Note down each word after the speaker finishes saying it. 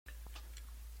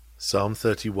Psalm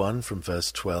 31 from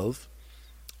verse 12.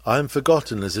 I am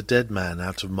forgotten as a dead man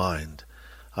out of mind.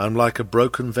 I am like a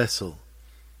broken vessel,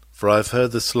 for I have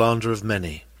heard the slander of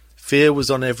many. Fear was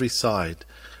on every side.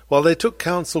 While they took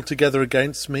counsel together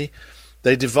against me,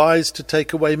 they devised to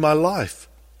take away my life.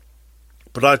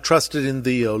 But I trusted in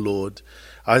thee, O Lord.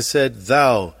 I said,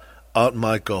 Thou art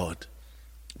my God.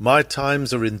 My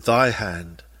times are in thy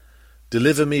hand.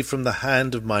 Deliver me from the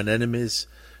hand of mine enemies,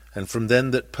 and from them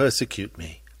that persecute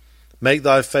me. Make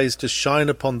thy face to shine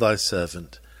upon thy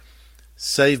servant.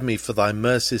 Save me for thy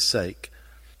mercy's sake.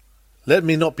 Let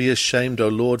me not be ashamed, O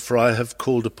Lord, for I have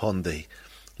called upon thee.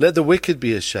 Let the wicked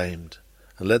be ashamed,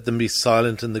 and let them be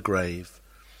silent in the grave.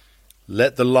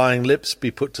 Let the lying lips be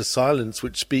put to silence,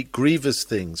 which speak grievous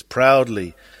things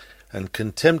proudly and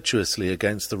contemptuously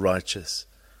against the righteous.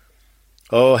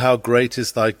 O how great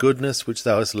is thy goodness, which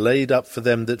thou hast laid up for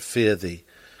them that fear thee,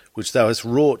 which thou hast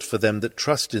wrought for them that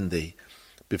trust in thee,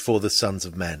 before the sons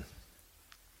of men.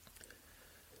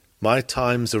 My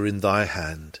times are in thy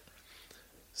hand.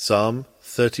 Psalm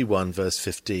 31 verse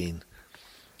 15.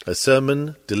 A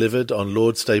sermon delivered on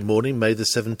Lord's Day morning, May the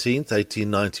 17th,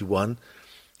 1891,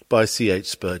 by C.H.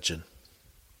 Spurgeon.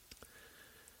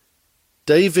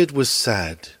 David was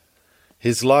sad.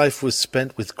 His life was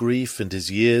spent with grief and his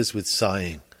years with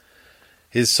sighing.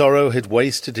 His sorrow had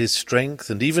wasted his strength,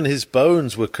 and even his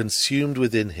bones were consumed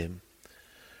within him.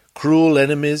 Cruel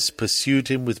enemies pursued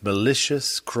him with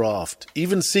malicious craft,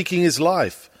 even seeking his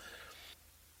life.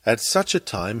 At such a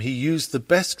time he used the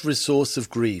best resource of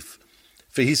grief,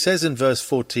 for he says in verse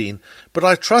 14, But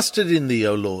I trusted in thee,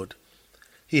 O Lord.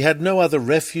 He had no other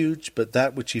refuge but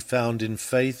that which he found in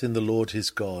faith in the Lord his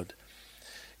God.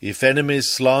 If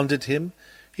enemies slandered him,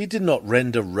 he did not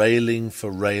render railing for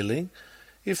railing.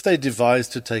 If they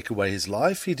devised to take away his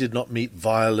life, he did not meet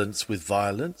violence with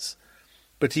violence.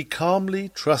 But he calmly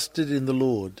trusted in the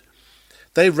Lord.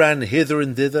 They ran hither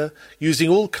and thither, using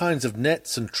all kinds of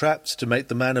nets and traps to make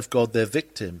the man of God their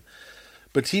victim.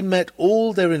 But he met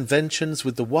all their inventions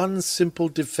with the one simple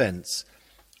defence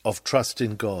of trust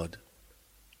in God.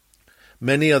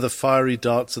 Many are the fiery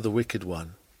darts of the wicked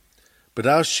one, but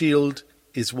our shield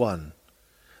is one.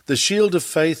 The shield of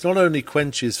faith not only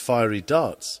quenches fiery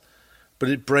darts, but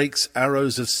it breaks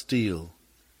arrows of steel.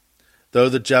 Though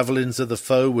the javelins of the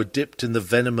foe were dipped in the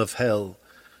venom of hell,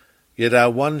 yet our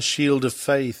one shield of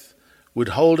faith would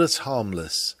hold us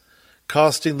harmless,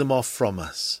 casting them off from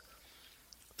us.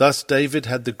 Thus David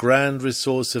had the grand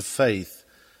resource of faith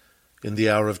in the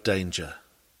hour of danger.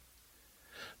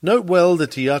 Note well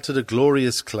that he uttered a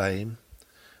glorious claim,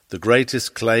 the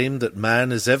greatest claim that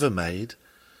man has ever made.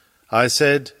 I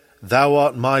said, Thou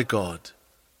art my God.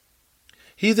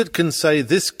 He that can say,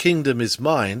 This kingdom is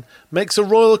mine, makes a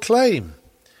royal claim.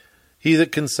 He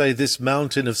that can say, This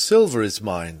mountain of silver is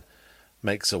mine,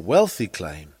 makes a wealthy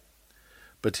claim.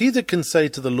 But he that can say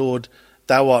to the Lord,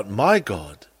 Thou art my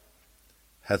God,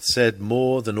 hath said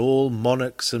more than all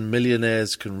monarchs and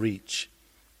millionaires can reach.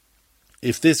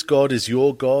 If this God is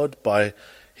your God, by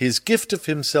his gift of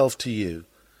himself to you,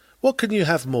 what can you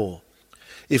have more?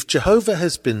 If Jehovah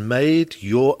has been made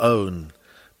your own,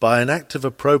 by an act of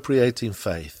appropriating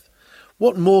faith,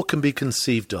 what more can be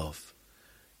conceived of?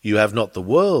 You have not the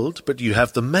world, but you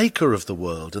have the Maker of the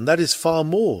world, and that is far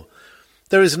more.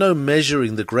 There is no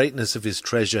measuring the greatness of his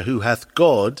treasure, who hath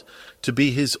God to be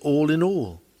his all in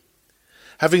all.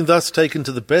 Having thus taken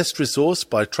to the best resource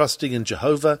by trusting in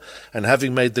Jehovah, and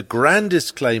having made the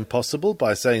grandest claim possible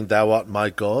by saying, Thou art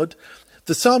my God,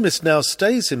 the psalmist now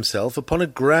stays himself upon a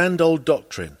grand old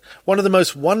doctrine, one of the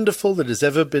most wonderful that has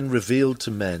ever been revealed to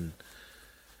men.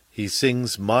 He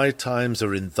sings, My times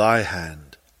are in thy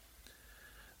hand.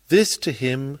 This to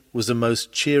him was a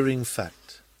most cheering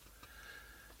fact.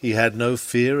 He had no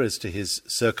fear as to his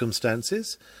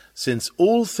circumstances, since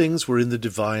all things were in the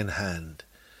divine hand.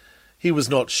 He was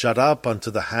not shut up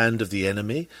unto the hand of the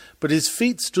enemy, but his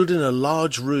feet stood in a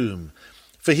large room,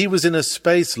 for he was in a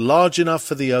space large enough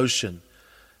for the ocean,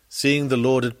 seeing the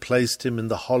Lord had placed him in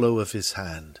the hollow of his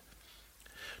hand.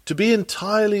 To be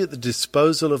entirely at the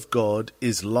disposal of God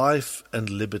is life and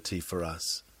liberty for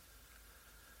us.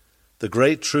 The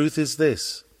great truth is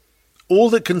this: all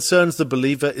that concerns the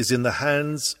believer is in the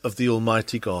hands of the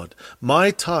Almighty God.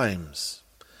 My times,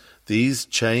 these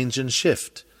change and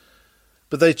shift,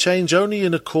 but they change only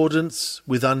in accordance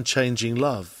with unchanging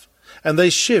love, and they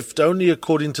shift only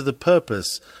according to the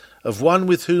purpose of one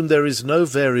with whom there is no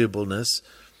variableness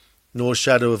nor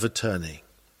shadow of a turning.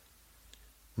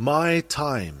 My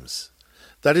times,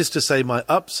 that is to say, my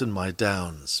ups and my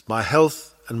downs, my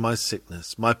health and my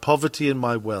sickness, my poverty and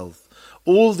my wealth,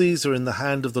 All these are in the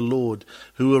hand of the Lord,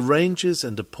 who arranges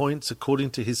and appoints according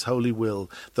to his holy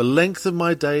will the length of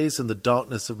my days and the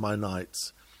darkness of my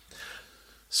nights.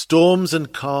 Storms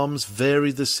and calms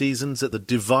vary the seasons at the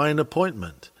divine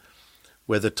appointment.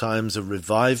 Whether times are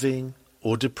reviving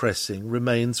or depressing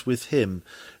remains with him,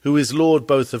 who is Lord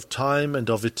both of time and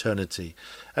of eternity,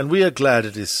 and we are glad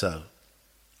it is so.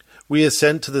 We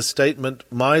assent to the statement,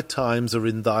 "My times are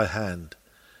in thy hand,"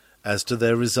 as to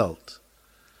their result.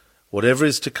 Whatever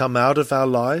is to come out of our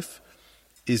life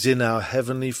is in our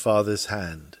Heavenly Father's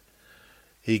hand.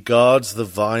 He guards the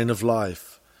vine of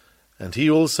life, and he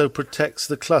also protects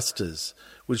the clusters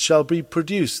which shall be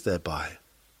produced thereby.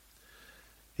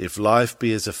 If life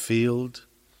be as a field,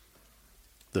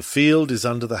 the field is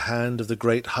under the hand of the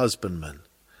great husbandman,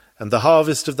 and the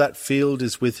harvest of that field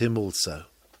is with him also.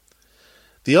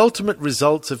 The ultimate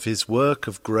results of his work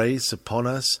of grace upon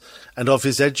us and of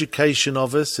his education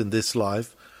of us in this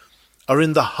life are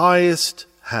in the highest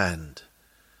hand.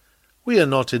 We are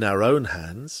not in our own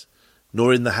hands,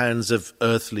 nor in the hands of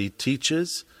earthly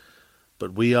teachers,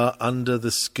 but we are under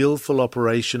the skillful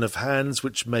operation of hands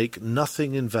which make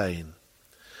nothing in vain.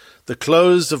 The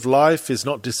close of life is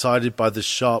not decided by the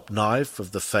sharp knife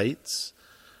of the fates,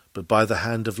 but by the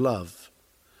hand of love.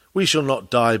 We shall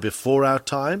not die before our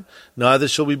time, neither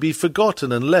shall we be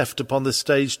forgotten and left upon the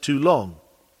stage too long.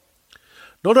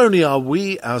 Not only are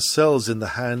we ourselves in the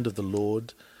hand of the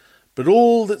Lord, but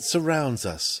all that surrounds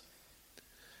us.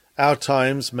 Our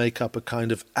times make up a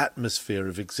kind of atmosphere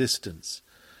of existence,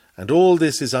 and all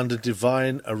this is under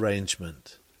divine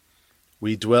arrangement.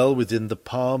 We dwell within the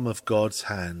palm of God's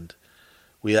hand.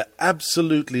 We are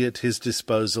absolutely at his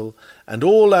disposal, and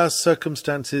all our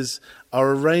circumstances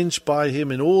are arranged by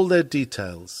him in all their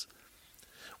details.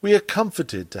 We are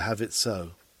comforted to have it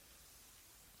so.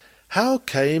 How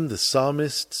came the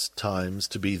psalmist's times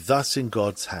to be thus in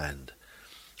God's hand?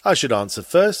 I should answer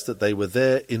first that they were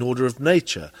there in order of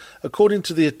nature, according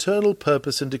to the eternal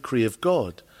purpose and decree of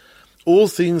God. All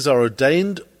things are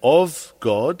ordained of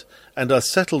God and are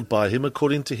settled by him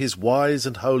according to his wise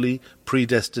and holy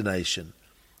predestination.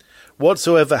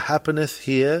 Whatsoever happeneth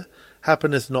here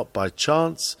happeneth not by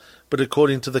chance, but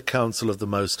according to the counsel of the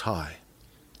Most High.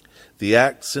 The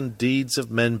acts and deeds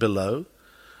of men below,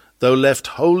 though left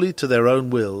wholly to their own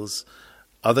wills,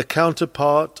 are the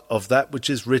counterpart of that which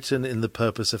is written in the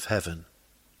purpose of heaven.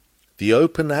 The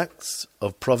open acts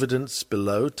of providence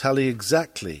below tally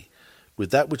exactly with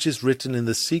that which is written in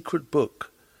the secret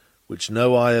book, which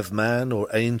no eye of man or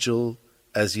angel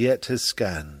as yet has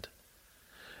scanned.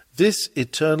 This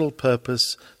eternal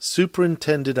purpose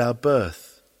superintended our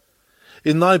birth.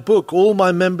 In thy book all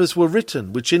my members were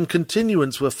written, which in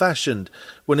continuance were fashioned,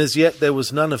 when as yet there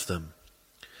was none of them.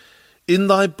 In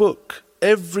thy book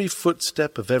every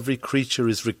footstep of every creature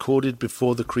is recorded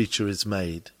before the creature is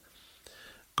made.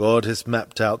 God has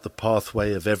mapped out the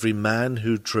pathway of every man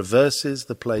who traverses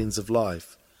the plains of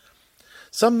life.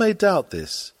 Some may doubt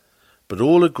this, but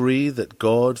all agree that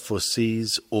God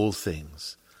foresees all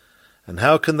things. And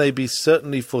how can they be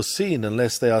certainly foreseen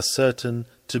unless they are certain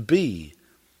to be?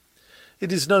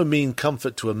 It is no mean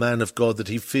comfort to a man of God that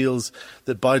he feels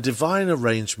that by divine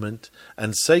arrangement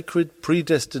and sacred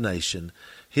predestination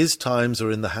his times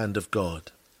are in the hand of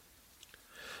God.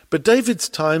 But David's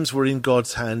times were in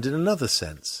God's hand in another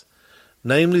sense,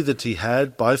 namely that he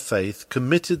had, by faith,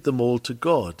 committed them all to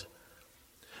God.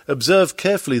 Observe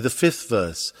carefully the 5th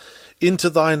verse. Into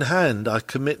thine hand I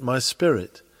commit my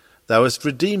spirit. Thou hast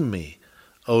redeemed me,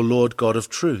 O Lord God of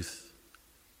truth.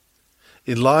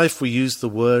 In life we use the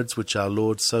words which our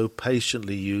Lord so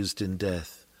patiently used in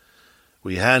death.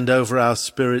 We hand over our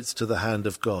spirits to the hand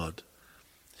of God.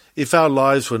 If our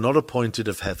lives were not appointed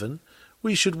of heaven,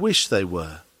 we should wish they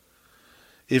were.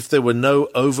 If there were no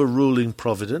overruling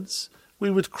providence, we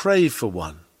would crave for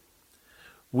one.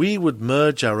 We would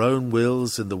merge our own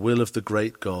wills in the will of the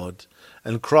great God,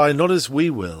 and cry not as we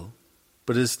will,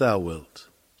 but as thou wilt.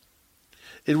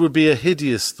 It would be a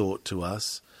hideous thought to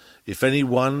us if any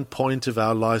one point of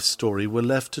our life story were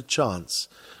left to chance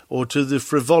or to the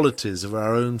frivolities of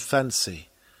our own fancy.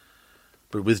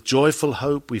 But with joyful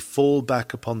hope we fall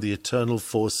back upon the eternal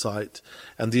foresight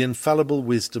and the infallible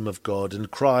wisdom of God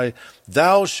and cry,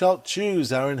 Thou shalt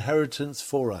choose our inheritance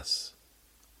for us.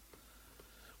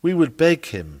 We would beg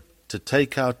him to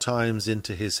take our times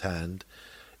into his hand,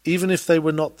 even if they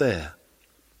were not there.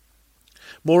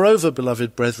 Moreover,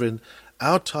 beloved brethren,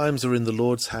 our times are in the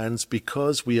Lord's hands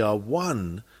because we are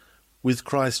one with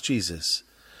Christ Jesus.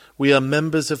 We are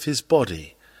members of his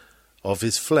body, of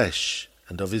his flesh,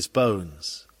 and of his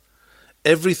bones.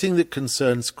 Everything that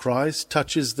concerns Christ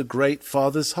touches the great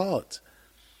Father's heart.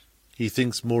 He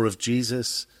thinks more of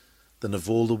Jesus than of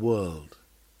all the world.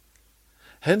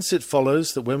 Hence it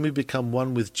follows that when we become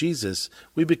one with Jesus,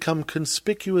 we become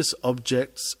conspicuous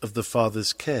objects of the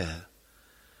Father's care.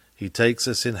 He takes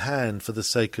us in hand for the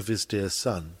sake of his dear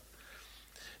Son.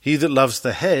 He that loves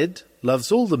the head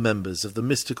loves all the members of the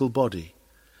mystical body.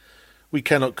 We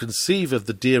cannot conceive of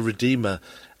the dear Redeemer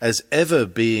as ever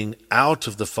being out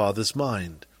of the Father's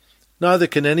mind. Neither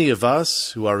can any of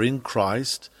us who are in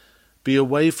Christ be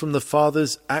away from the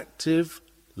Father's active,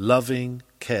 loving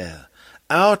care.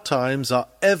 Our times are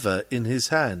ever in his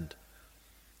hand.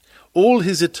 All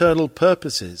his eternal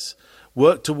purposes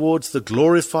work towards the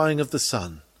glorifying of the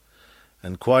Son,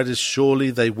 and quite as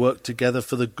surely they work together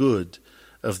for the good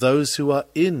of those who are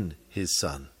in his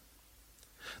Son.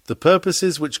 The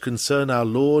purposes which concern our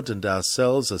Lord and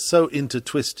ourselves are so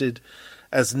intertwisted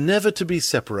as never to be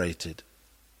separated.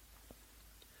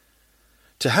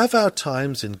 To have our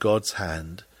times in God's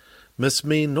hand must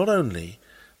mean not only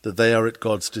that they are at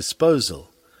God's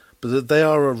disposal, but that they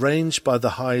are arranged by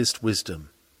the highest wisdom.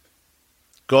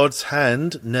 God's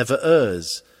hand never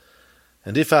errs,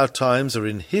 and if our times are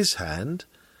in his hand,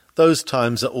 those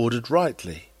times are ordered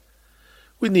rightly.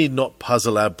 We need not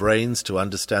puzzle our brains to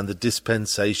understand the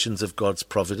dispensations of God's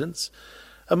providence.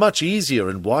 A much easier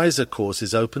and wiser course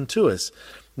is open to us,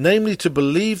 namely to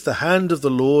believe the hand of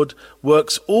the Lord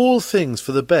works all things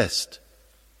for the best.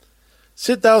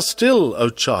 Sit thou still, O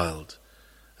child,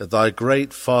 at thy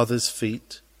great Father's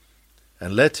feet,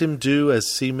 and let him do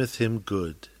as seemeth him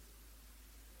good.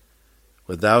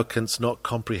 When thou canst not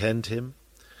comprehend him,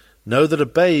 know that a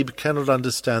babe cannot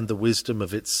understand the wisdom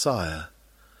of its sire.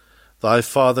 Thy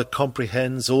Father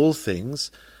comprehends all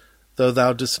things, though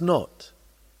thou dost not.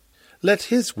 Let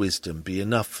his wisdom be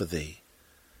enough for thee.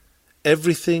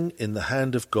 Everything in the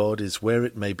hand of God is where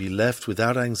it may be left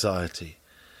without anxiety,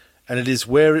 and it is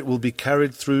where it will be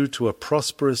carried through to a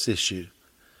prosperous issue.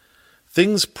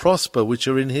 Things prosper which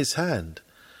are in his hand.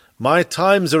 My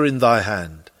times are in thy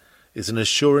hand, is an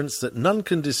assurance that none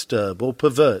can disturb or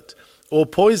pervert or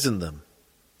poison them.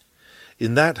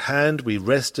 In that hand we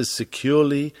rest as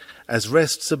securely as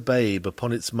rests a babe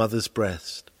upon its mother's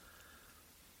breast.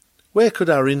 Where could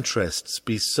our interests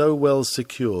be so well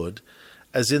secured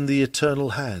as in the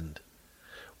eternal hand?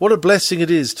 What a blessing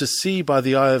it is to see by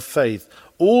the eye of faith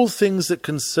all things that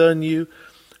concern you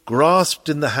grasped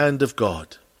in the hand of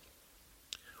God.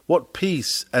 What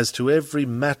peace as to every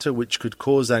matter which could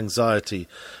cause anxiety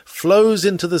flows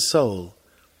into the soul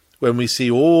when we see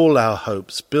all our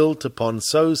hopes built upon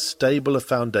so stable a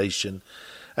foundation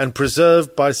and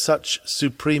preserved by such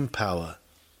supreme power.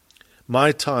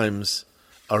 My times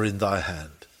are in thy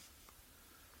hand.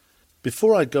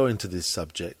 Before I go into this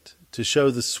subject, to show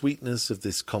the sweetness of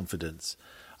this confidence,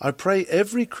 I pray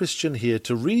every Christian here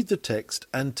to read the text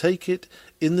and take it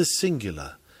in the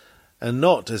singular, and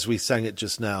not, as we sang it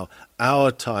just now,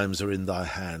 our times are in thy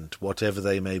hand, whatever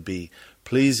they may be,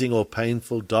 pleasing or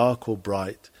painful, dark or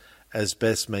bright, as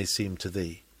best may seem to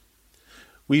thee.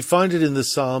 We find it in the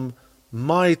psalm,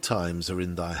 my times are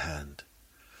in thy hand.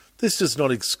 This does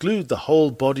not exclude the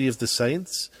whole body of the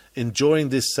saints enjoying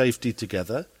this safety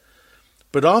together,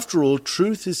 but after all,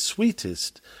 truth is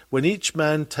sweetest when each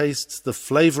man tastes the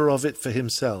flavour of it for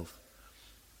himself.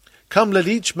 Come, let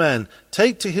each man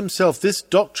take to himself this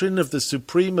doctrine of the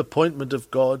supreme appointment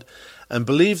of God, and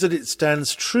believe that it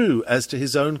stands true as to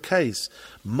his own case.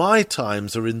 My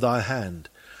times are in thy hand.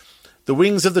 The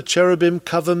wings of the cherubim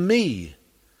cover me.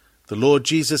 The Lord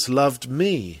Jesus loved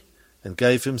me and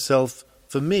gave himself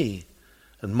for me,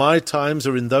 and my times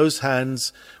are in those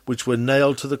hands which were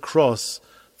nailed to the cross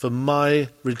for my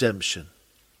redemption.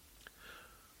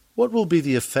 What will be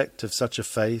the effect of such a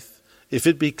faith if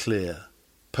it be clear,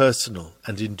 personal,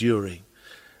 and enduring?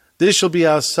 This shall be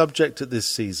our subject at this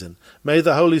season. May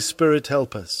the Holy Spirit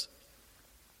help us.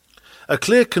 A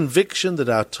clear conviction that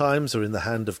our times are in the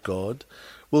hand of God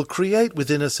will create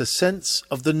within us a sense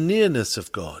of the nearness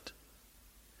of God.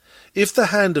 If the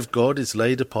hand of God is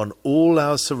laid upon all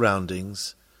our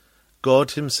surroundings,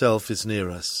 God himself is near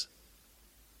us.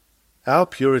 Our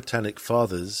Puritanic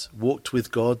fathers walked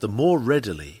with God the more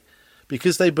readily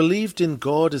because they believed in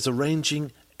God as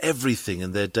arranging everything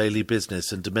in their daily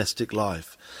business and domestic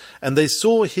life, and they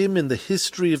saw him in the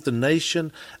history of the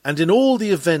nation and in all the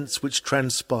events which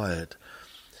transpired.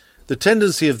 The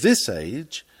tendency of this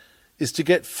age is to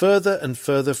get further and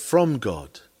further from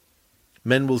God.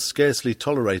 Men will scarcely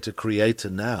tolerate a creator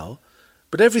now,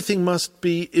 but everything must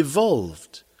be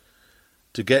evolved.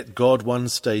 To get God one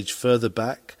stage further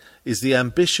back is the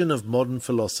ambition of modern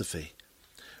philosophy.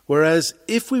 Whereas,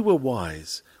 if we were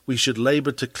wise, we should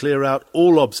labour to clear out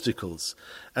all obstacles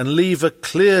and leave a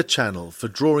clear channel for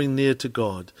drawing near to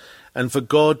God, and for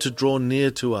God to draw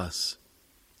near to us.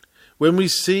 When we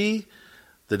see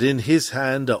that in his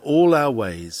hand are all our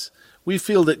ways, we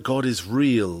feel that God is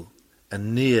real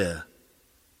and near.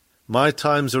 My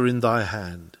times are in thy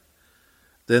hand.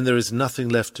 Then there is nothing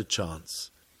left to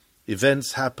chance.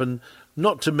 Events happen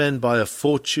not to men by a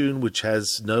fortune which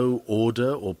has no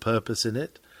order or purpose in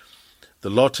it. The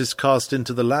lot is cast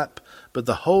into the lap, but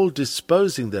the whole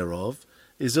disposing thereof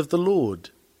is of the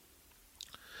Lord.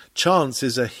 Chance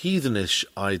is a heathenish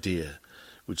idea,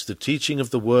 which the teaching of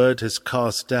the word has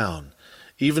cast down,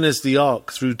 even as the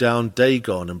ark threw down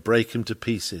Dagon and brake him to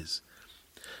pieces.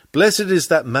 Blessed is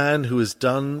that man who is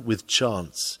done with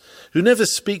chance, who never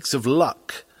speaks of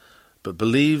luck, but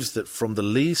believes that from the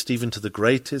least even to the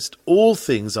greatest, all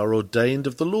things are ordained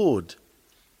of the Lord.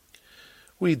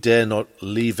 We dare not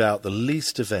leave out the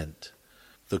least event.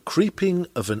 The creeping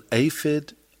of an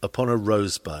aphid upon a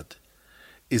rosebud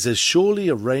is as surely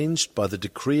arranged by the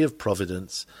decree of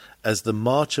providence as the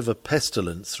march of a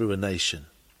pestilence through a nation.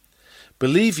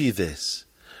 Believe ye this,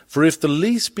 for if the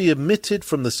least be omitted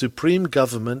from the supreme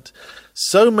government,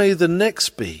 so may the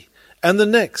next be, and the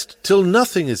next, till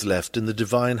nothing is left in the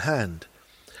divine hand.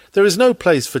 There is no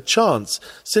place for chance,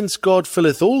 since God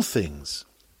filleth all things.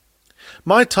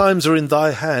 My times are in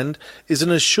thy hand is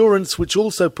an assurance which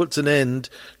also puts an end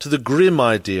to the grim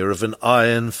idea of an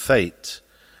iron fate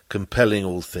compelling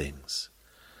all things.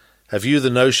 Have you the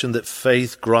notion that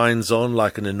faith grinds on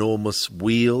like an enormous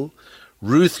wheel,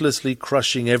 ruthlessly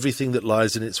crushing everything that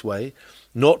lies in its way,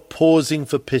 not pausing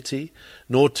for pity,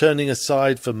 nor turning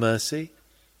aside for mercy?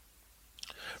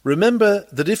 Remember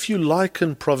that if you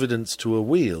liken providence to a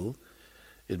wheel,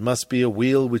 it must be a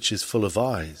wheel which is full of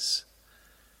eyes.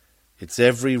 Its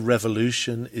every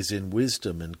revolution is in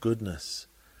wisdom and goodness.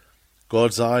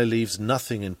 God's eye leaves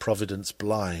nothing in providence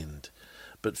blind,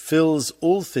 but fills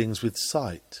all things with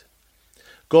sight.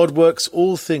 God works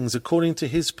all things according to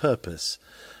his purpose,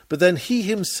 but then he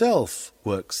himself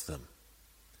works them.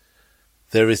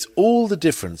 There is all the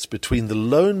difference between the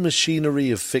lone machinery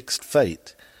of fixed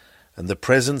fate and the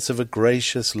presence of a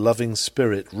gracious, loving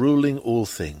Spirit ruling all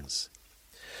things.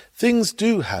 Things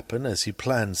do happen as he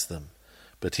plans them,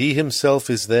 but he himself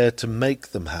is there to make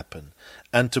them happen,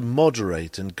 and to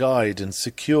moderate and guide and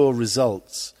secure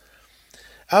results.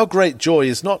 Our great joy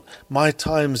is not my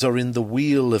times are in the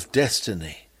wheel of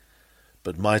destiny,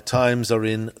 but my times are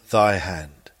in thy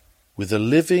hand. With a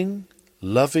living,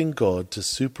 loving God to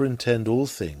superintend all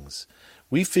things,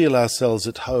 we feel ourselves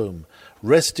at home,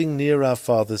 resting near our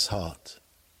Father's heart.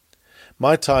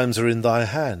 My times are in thy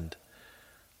hand.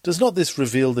 Does not this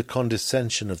reveal the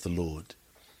condescension of the Lord?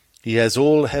 He has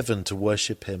all heaven to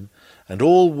worship him, and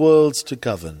all worlds to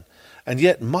govern, and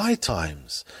yet my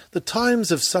times, the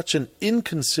times of such an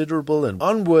inconsiderable and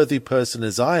unworthy person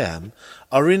as I am,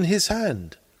 are in his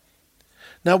hand.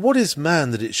 Now what is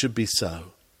man that it should be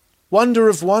so? Wonder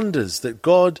of wonders, that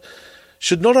God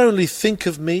should not only think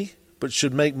of me, but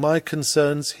should make my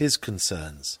concerns his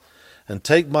concerns, and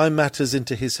take my matters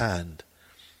into his hand.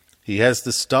 He has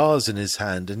the stars in his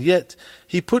hand, and yet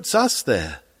he puts us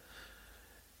there.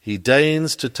 He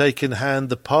deigns to take in hand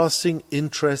the passing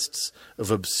interests of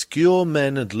obscure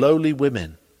men and lowly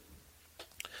women.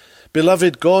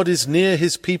 Beloved, God is near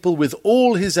his people with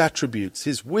all his attributes,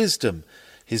 his wisdom,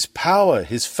 his power,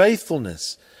 his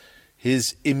faithfulness,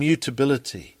 his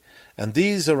immutability, and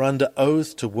these are under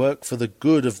oath to work for the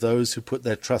good of those who put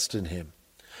their trust in him.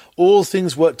 All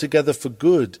things work together for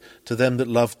good to them that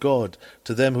love God,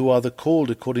 to them who are the called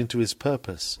according to his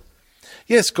purpose.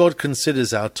 Yes, God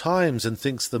considers our times and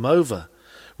thinks them over,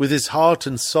 with his heart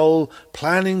and soul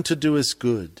planning to do us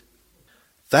good.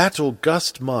 That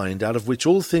august mind out of which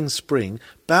all things spring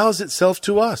bows itself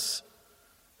to us,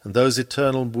 and those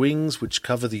eternal wings which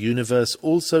cover the universe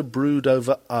also brood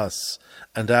over us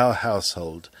and our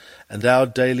household and our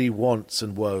daily wants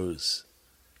and woes.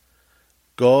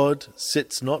 God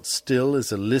sits not still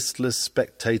as a listless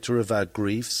spectator of our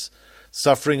griefs,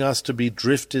 suffering us to be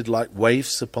drifted like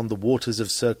waifs upon the waters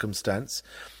of circumstance,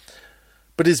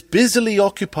 but is busily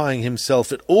occupying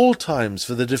himself at all times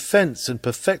for the defence and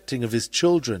perfecting of his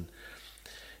children.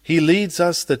 He leads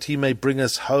us that he may bring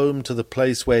us home to the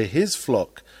place where his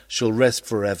flock shall rest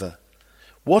forever.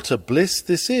 What a bliss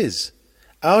this is!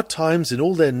 Our times in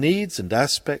all their needs and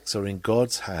aspects are in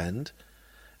God's hand,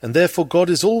 and therefore God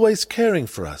is always caring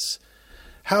for us.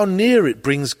 How near it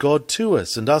brings God to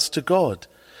us and us to God.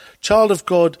 Child of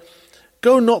God,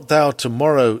 go not thou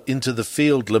tomorrow into the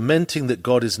field lamenting that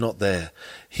God is not there.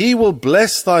 He will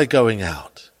bless thy going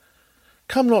out.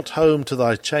 Come not home to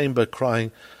thy chamber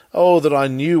crying, Oh, that I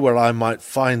knew where I might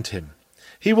find him.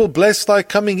 He will bless thy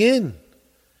coming in.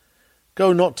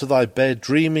 Go not to thy bed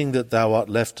dreaming that thou art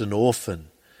left an orphan,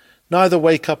 neither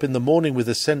wake up in the morning with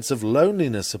a sense of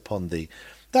loneliness upon thee.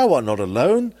 Thou art not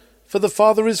alone, for the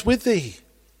Father is with thee.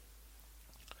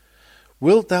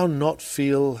 Wilt thou not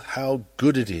feel how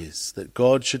good it is that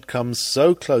God should come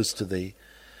so close to thee,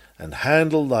 and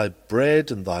handle thy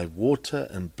bread and thy water,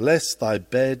 and bless thy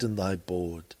bed and thy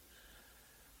board?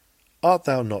 Art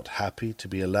thou not happy to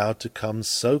be allowed to come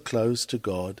so close to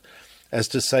God as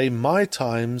to say, my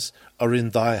times are in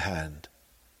thy hand?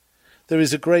 There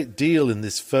is a great deal in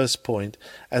this first point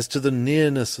as to the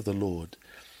nearness of the Lord.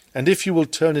 And if you will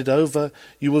turn it over,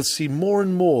 you will see more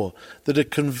and more that a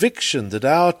conviction that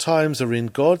our times are in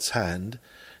God's hand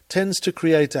tends to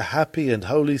create a happy and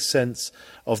holy sense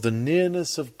of the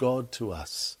nearness of God to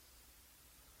us.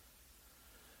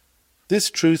 This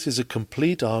truth is a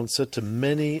complete answer to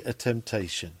many a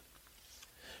temptation.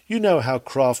 You know how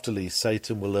craftily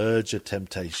Satan will urge a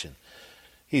temptation.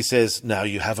 He says, now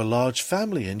you have a large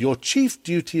family, and your chief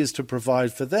duty is to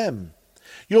provide for them.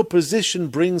 Your position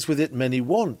brings with it many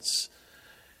wants.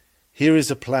 Here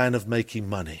is a plan of making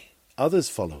money. Others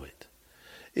follow it.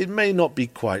 It may not be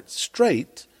quite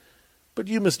straight, but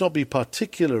you must not be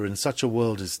particular in such a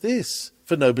world as this,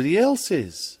 for nobody else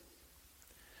is.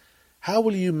 How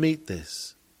will you meet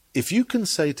this? If you can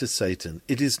say to Satan,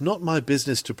 it is not my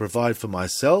business to provide for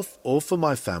myself or for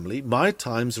my family, my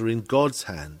times are in God's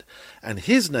hand, and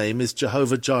his name is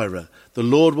Jehovah Jireh, the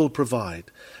Lord will provide,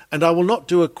 and I will not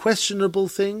do a questionable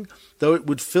thing, though it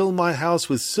would fill my house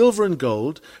with silver and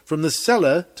gold, from the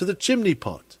cellar to the chimney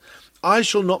pot. I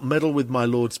shall not meddle with my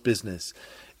Lord's business.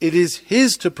 It is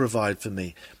his to provide for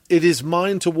me. It is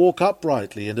mine to walk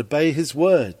uprightly and obey his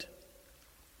word.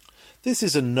 This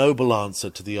is a noble answer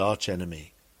to the archenemy.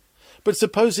 But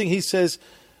supposing he says,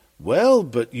 well,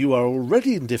 but you are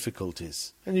already in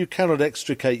difficulties, and you cannot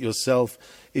extricate yourself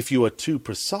if you are too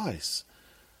precise.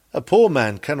 A poor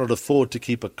man cannot afford to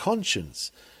keep a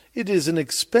conscience. It is an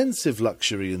expensive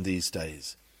luxury in these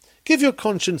days. Give your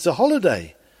conscience a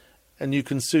holiday, and you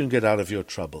can soon get out of your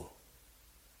trouble.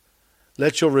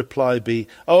 Let your reply be,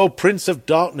 O Prince of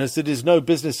Darkness, it is no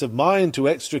business of mine to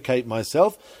extricate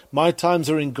myself. My times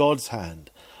are in God's hand.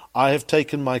 I have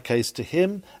taken my case to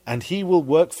him, and he will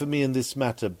work for me in this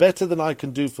matter better than I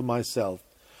can do for myself.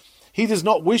 He does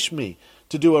not wish me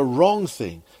to do a wrong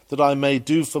thing, that I may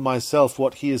do for myself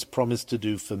what he has promised to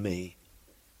do for me.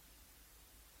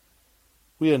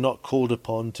 We are not called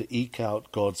upon to eke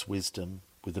out God's wisdom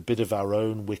with a bit of our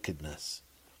own wickedness.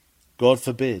 God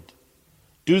forbid.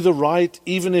 Do the right,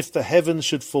 even if the heavens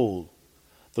should fall.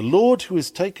 The Lord who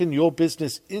has taken your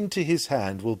business into his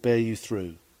hand will bear you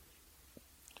through.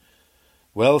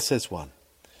 Well, says one,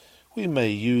 we may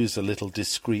use a little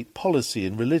discreet policy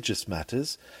in religious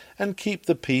matters and keep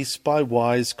the peace by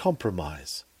wise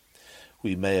compromise.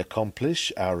 We may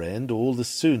accomplish our end all the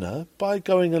sooner by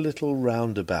going a little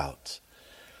roundabout.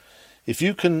 If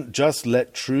you can just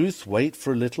let truth wait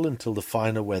for a little until the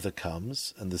finer weather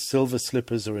comes and the silver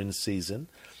slippers are in season,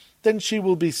 then she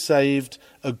will be saved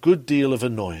a good deal of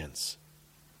annoyance.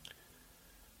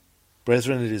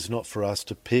 Brethren, it is not for us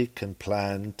to pick and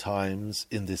plan times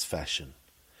in this fashion.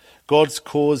 God's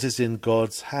cause is in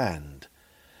God's hand,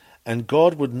 and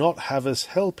God would not have us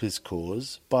help his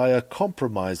cause by a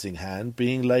compromising hand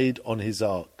being laid on his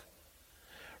ark.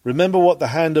 Remember what the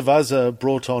hand of Uzzah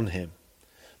brought on him,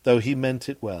 though he meant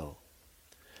it well.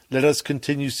 Let us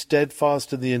continue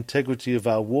steadfast in the integrity of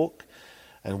our walk,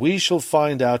 and we shall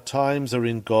find our times are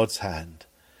in God's hand,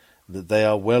 that they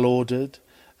are well ordered,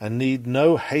 and need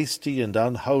no hasty and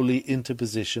unholy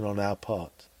interposition on our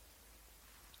part.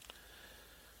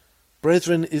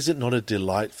 Brethren, is it not a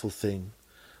delightful thing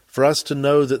for us to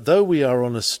know that though we are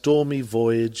on a stormy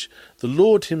voyage, the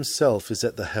Lord himself is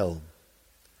at the helm?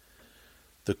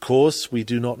 The course we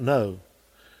do not know,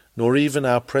 nor even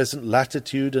our present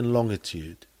latitude and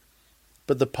longitude,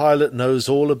 but the pilot knows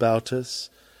all about us,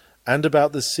 and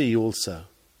about the sea also.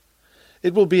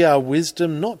 It will be our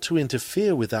wisdom not to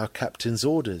interfere with our captain's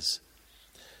orders.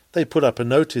 They put up a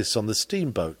notice on the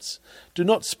steamboats, do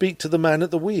not speak to the man at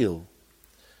the wheel.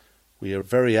 We are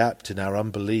very apt in our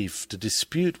unbelief to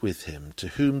dispute with him to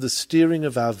whom the steering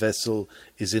of our vessel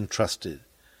is entrusted.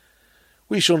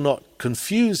 We shall not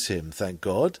confuse him, thank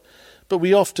God, but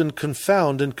we often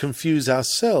confound and confuse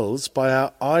ourselves by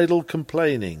our idle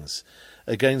complainings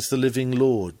against the living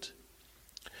Lord.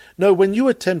 No, when you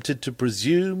are tempted to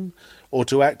presume, or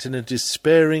to act in a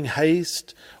despairing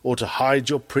haste, or to hide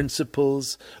your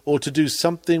principles, or to do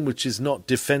something which is not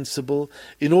defensible,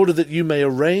 in order that you may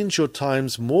arrange your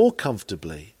times more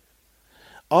comfortably,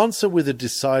 answer with a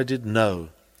decided no,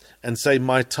 and say,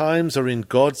 my times are in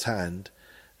God's hand,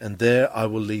 and there I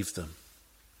will leave them.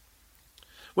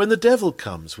 When the devil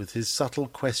comes with his subtle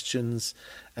questions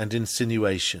and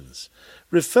insinuations,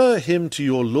 refer him to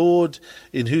your Lord,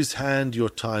 in whose hand your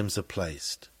times are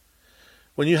placed.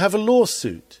 When you have a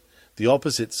lawsuit, the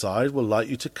opposite side will like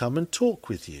you to come and talk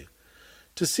with you,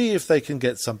 to see if they can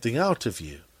get something out of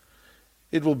you.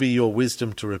 It will be your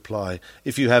wisdom to reply,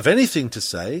 "If you have anything to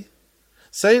say,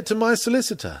 say it to my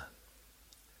solicitor."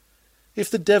 If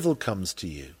the devil comes to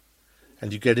you,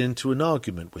 and you get into an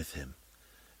argument with him,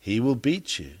 he will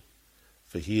beat you,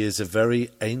 for he is a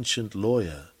very ancient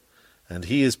lawyer, and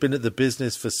he has been at the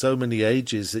business for so many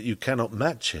ages that you cannot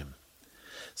match him.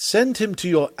 Send him to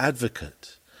your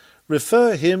advocate.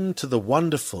 Refer him to the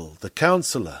wonderful, the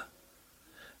counselor.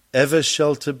 Ever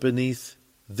shelter beneath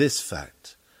this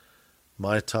fact: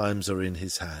 my times are in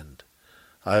his hand.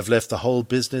 I have left the whole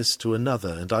business to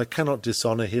another, and I cannot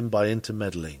dishonour him by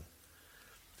intermeddling.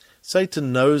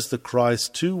 Satan knows the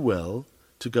Christ too well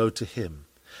to go to him.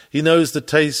 He knows the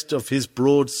taste of his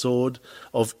broadsword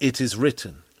of "it is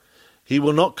written." He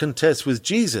will not contest with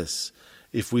Jesus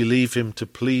if we leave him to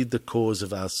plead the cause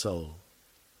of our soul.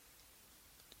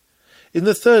 In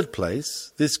the third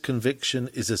place, this conviction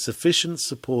is a sufficient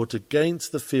support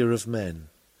against the fear of men.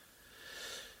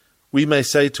 We may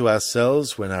say to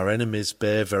ourselves when our enemies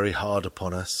bear very hard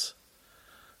upon us,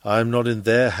 "I am not in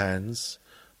their hands,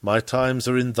 my times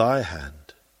are in thy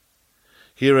hand."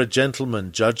 Here are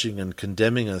gentlemen judging and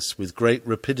condemning us with great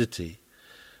rapidity.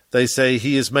 They say,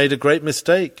 "He has made a great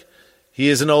mistake. He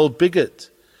is an old bigot.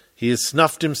 He has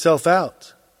snuffed himself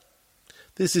out."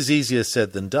 This is easier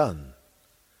said than done.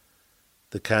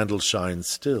 The candle shines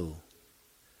still.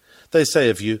 They say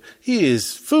of you, "He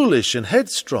is foolish and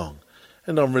headstrong,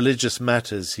 and on religious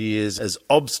matters he is as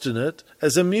obstinate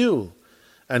as a mule,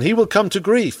 and he will come to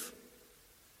grief."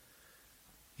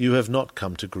 You have not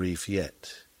come to grief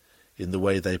yet, in the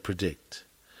way they predict,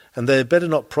 and they had better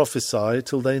not prophesy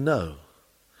till they know.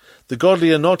 The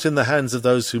godly are not in the hands of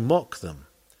those who mock them.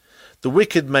 The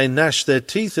wicked may gnash their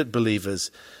teeth at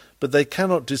believers, but they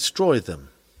cannot destroy them.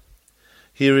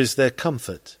 Here is their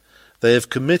comfort. They have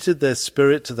committed their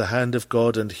spirit to the hand of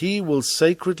God, and he will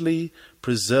sacredly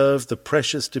preserve the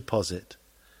precious deposit.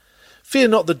 Fear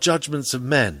not the judgments of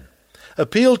men.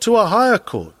 Appeal to a higher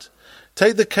court.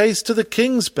 Take the case to the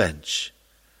king's bench.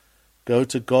 Go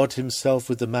to God himself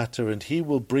with the matter, and he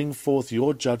will bring forth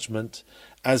your judgment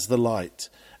as the light,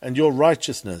 and your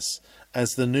righteousness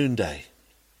as the noonday.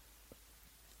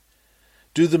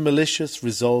 Do the malicious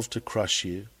resolve to crush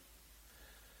you?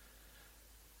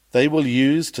 They will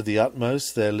use to the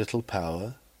utmost their little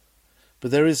power,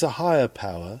 but there is a higher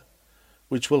power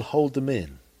which will hold them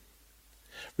in.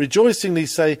 Rejoicingly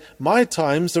say, "My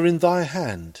times are in thy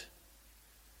hand."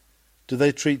 Do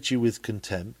they treat you with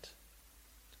contempt?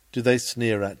 Do they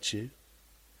sneer at you?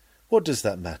 What does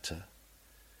that matter?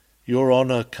 Your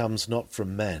honour comes not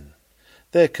from men.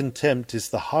 Their contempt is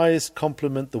the highest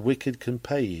compliment the wicked can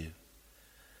pay you.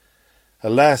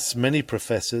 Alas, many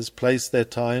professors place their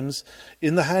times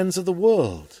in the hands of the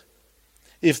world.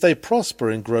 If they prosper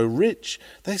and grow rich,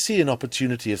 they see an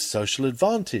opportunity of social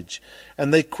advantage,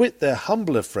 and they quit their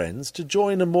humbler friends to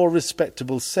join a more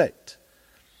respectable sect.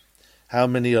 How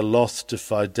many are lost to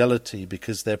fidelity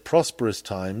because their prosperous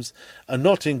times are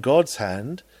not in God's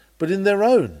hand, but in their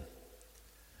own?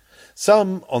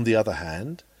 Some, on the other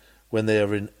hand, when they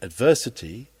are in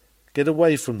adversity, get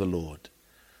away from the Lord.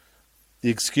 The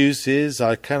excuse is,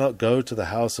 "I cannot go to the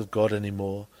house of God any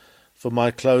more, for my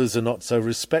clothes are not so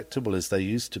respectable as they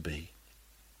used to be."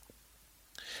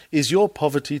 Is your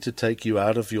poverty to take you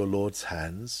out of your Lord's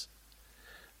hands?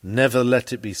 Never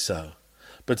let it be so,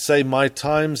 but say, "My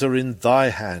times are in thy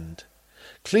hand."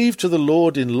 Cleave to the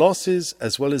Lord in losses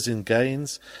as well as in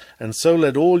gains, and so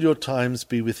let all your times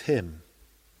be with him.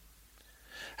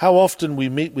 How often we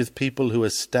meet with people who are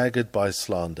staggered by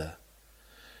slander.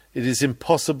 It is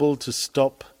impossible to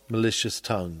stop malicious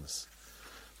tongues.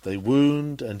 They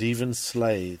wound and even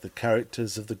slay the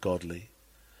characters of the godly.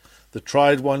 The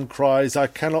tried one cries, "I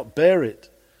cannot bear it.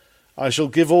 I shall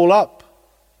give all up."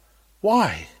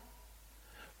 Why?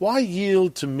 Why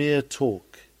yield to mere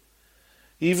talk?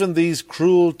 Even these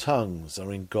cruel tongues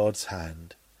are in God's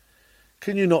hand.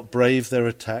 Can you not brave their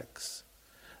attacks?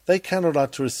 They cannot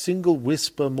utter a single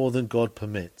whisper more than God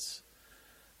permits.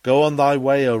 Go on thy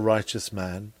way, O righteous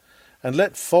man, and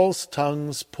let false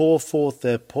tongues pour forth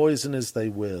their poison as they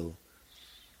will.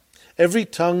 Every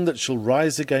tongue that shall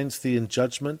rise against thee in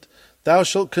judgment, thou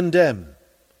shalt condemn.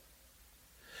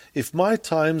 If my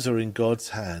times are in God's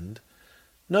hand,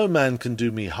 no man can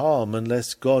do me harm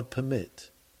unless God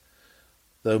permit.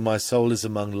 Though my soul is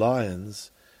among lions,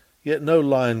 yet no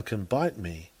lion can bite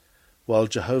me, while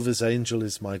Jehovah's angel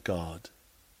is my guard.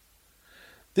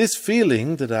 This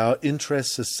feeling that our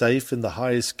interests are safe in the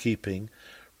highest keeping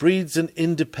breeds an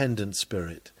independent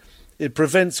spirit. It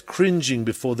prevents cringing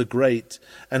before the great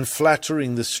and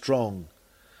flattering the strong.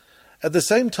 At the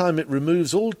same time, it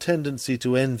removes all tendency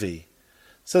to envy,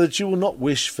 so that you will not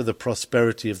wish for the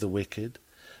prosperity of the wicked,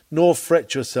 nor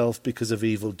fret yourself because of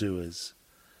evildoers.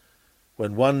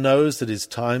 When one knows that his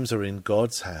times are in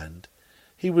God's hand,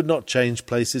 he would not change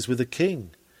places with a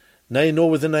king, nay, nor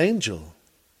with an angel.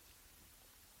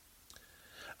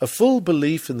 A full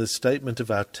belief in the statement of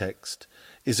our text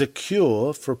is a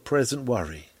cure for present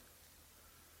worry.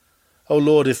 O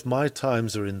Lord, if my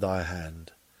times are in thy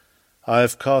hand, I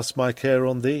have cast my care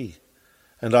on thee,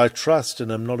 and I trust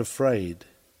and am not afraid.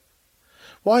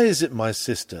 Why is it, my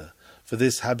sister, for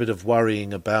this habit of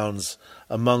worrying abounds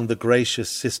among the gracious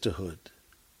sisterhood?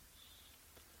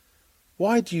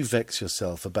 Why do you vex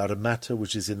yourself about a matter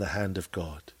which is in the hand of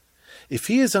God? If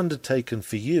he is undertaken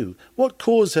for you, what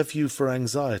cause have you for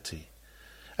anxiety?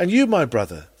 And you, my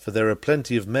brother, for there are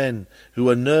plenty of men who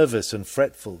are nervous and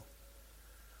fretful.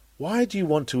 Why do you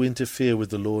want to interfere with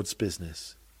the Lord's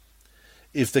business?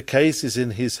 If the case is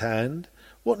in his hand,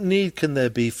 what need can there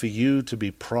be for you to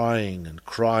be prying and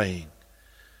crying?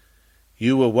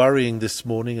 You were worrying this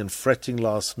morning and fretting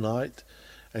last night,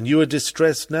 and you are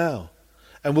distressed now,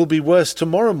 and will be worse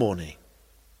tomorrow morning.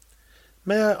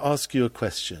 May I ask you a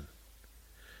question?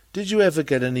 Did you ever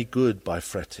get any good by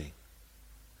fretting?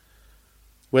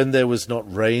 When there was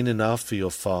not rain enough for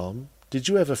your farm, did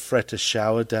you ever fret a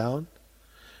shower down?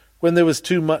 When there was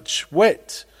too much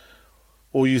wet,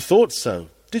 or you thought so,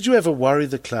 did you ever worry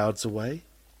the clouds away?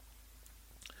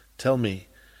 Tell me,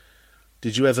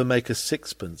 did you ever make a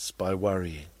sixpence by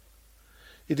worrying?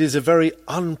 It is a very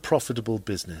unprofitable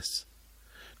business.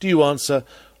 Do you answer,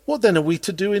 what then are we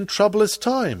to do in troublous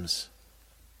times?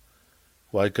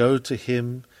 Why, go to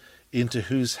him into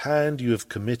whose hand you have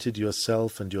committed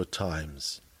yourself and your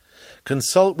times.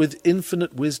 Consult with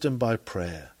infinite wisdom by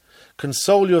prayer.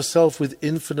 Console yourself with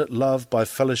infinite love by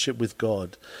fellowship with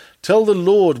God. Tell the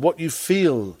Lord what you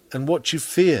feel and what you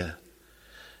fear.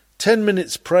 10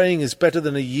 minutes praying is better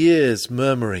than a year's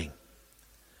murmuring.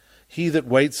 He that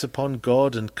waits upon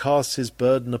God and casts his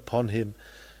burden upon him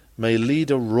may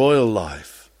lead a royal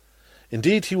life.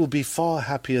 Indeed, he will be far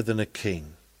happier than a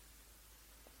king.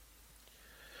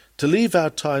 To leave our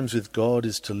times with God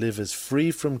is to live as free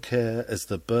from care as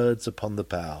the birds upon the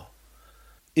bough.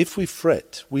 If we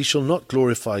fret, we shall not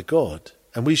glorify God,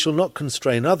 and we shall not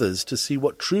constrain others to see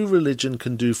what true religion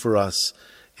can do for us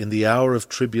in the hour of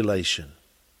tribulation.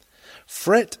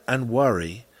 Fret and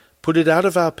worry put it out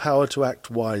of our power to act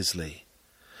wisely.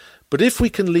 But if we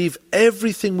can leave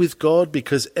everything with God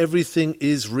because everything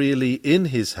is really in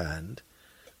his hand,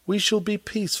 we shall be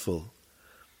peaceful,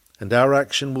 and our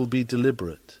action will be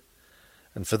deliberate.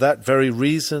 And for that very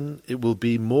reason it will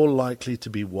be more likely to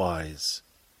be wise.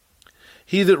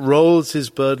 He that rolls his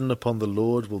burden upon the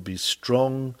Lord will be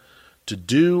strong to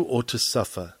do or to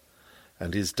suffer,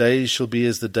 and his days shall be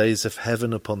as the days of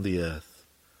heaven upon the earth.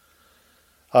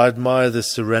 I admire the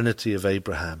serenity of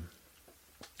Abraham.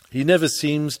 He never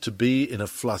seems to be in a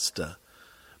fluster,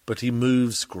 but he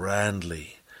moves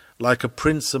grandly, like a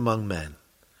prince among men.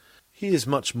 He is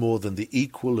much more than the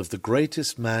equal of the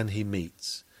greatest man he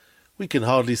meets. We can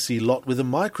hardly see Lot with a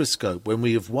microscope when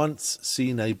we have once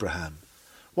seen Abraham.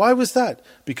 Why was that?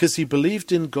 Because he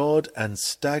believed in God and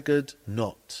staggered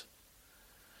not.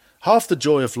 Half the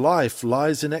joy of life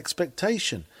lies in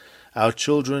expectation. Our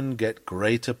children get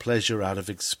greater pleasure out of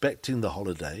expecting the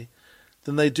holiday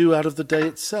than they do out of the day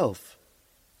itself.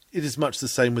 It is much the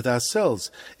same with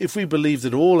ourselves. If we believe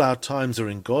that all our times are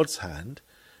in God's hand,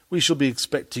 we shall be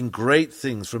expecting great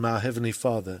things from our Heavenly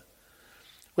Father.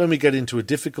 When we get into a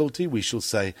difficulty, we shall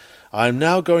say, I am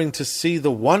now going to see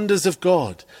the wonders of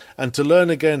God, and to learn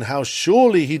again how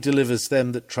surely he delivers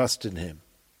them that trust in him.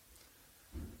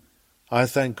 I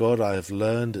thank God I have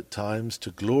learned at times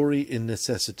to glory in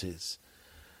necessities,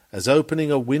 as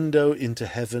opening a window into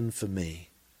heaven for me,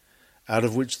 out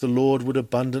of which the Lord would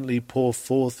abundantly pour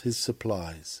forth his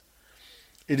supplies.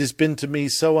 It has been to me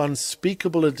so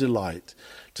unspeakable a delight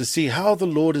to see how the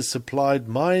Lord has supplied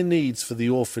my needs for the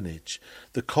orphanage,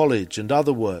 the college, and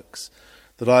other works,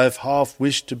 that I have half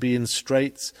wished to be in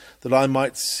straits, that I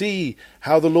might see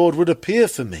how the Lord would appear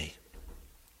for me.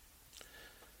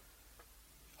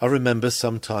 I remember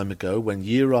some time ago, when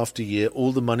year after year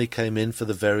all the money came in for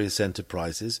the various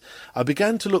enterprises, I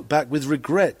began to look back with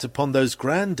regret upon those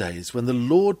grand days when the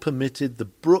Lord permitted the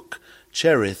brook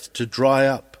Cherith to dry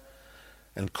up,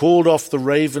 and called off the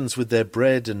ravens with their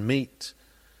bread and meat,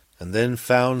 and then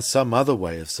found some other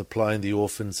way of supplying the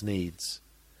orphans' needs.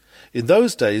 In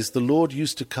those days the Lord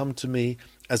used to come to me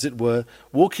as it were,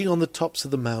 walking on the tops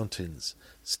of the mountains,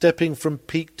 stepping from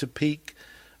peak to peak,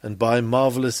 and by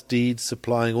marvellous deeds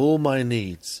supplying all my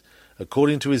needs,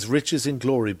 according to his riches in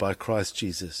glory by Christ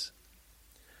Jesus.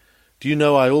 Do you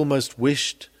know, I almost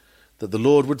wished that the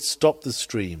Lord would stop the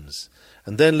streams,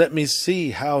 and then let me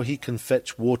see how he can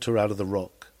fetch water out of the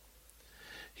rock.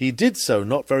 He did so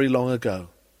not very long ago.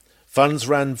 Funds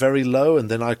ran very low, and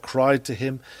then I cried to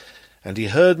him, and he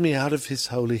heard me out of his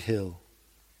holy hill.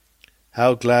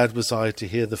 How glad was I to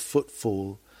hear the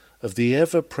footfall of the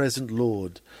ever-present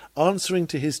Lord, answering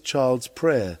to his child's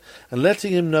prayer, and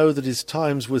letting him know that his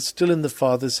times were still in the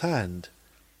Father's hand.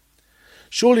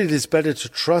 Surely it is better to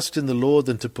trust in the Lord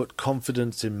than to put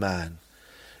confidence in man.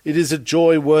 It is a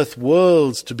joy worth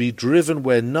worlds to be driven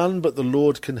where none but the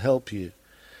Lord can help you,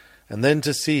 and then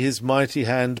to see his mighty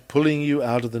hand pulling you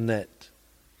out of the net.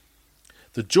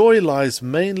 The joy lies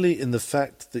mainly in the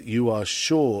fact that you are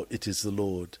sure it is the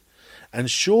Lord, and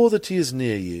sure that he is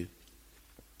near you.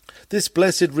 This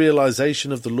blessed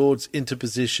realization of the Lord's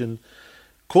interposition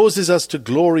causes us to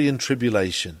glory in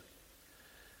tribulation.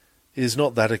 Is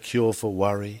not that a cure for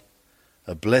worry,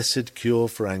 a blessed cure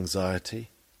for anxiety?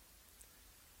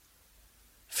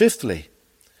 Fifthly,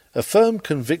 a firm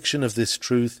conviction of this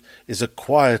truth is a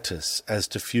quietus as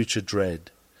to future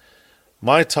dread.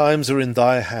 My times are in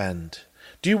thy hand.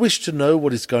 Do you wish to know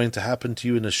what is going to happen to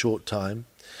you in a short time?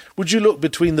 Would you look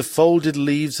between the folded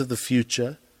leaves of the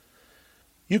future?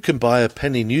 You can buy a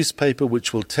penny newspaper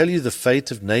which will tell you the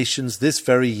fate of nations this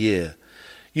very year.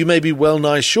 You may be well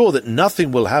nigh sure that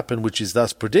nothing will happen which is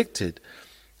thus predicted,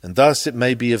 and thus it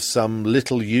may be of some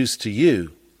little use to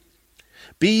you.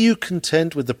 Be you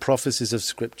content with the prophecies of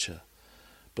Scripture,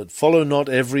 but follow not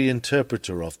every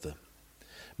interpreter of them.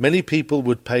 Many people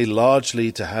would pay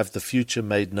largely to have the future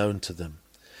made known to them.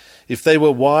 If they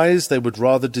were wise, they would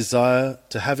rather desire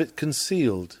to have it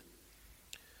concealed.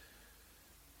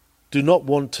 Do not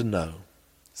want to know.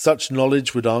 Such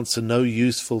knowledge would answer no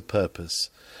useful purpose.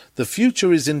 The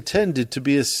future is intended to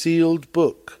be a sealed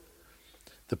book.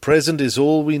 The present is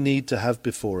all we need to have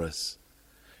before us.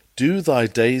 Do thy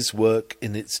day's work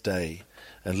in its day,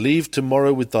 and leave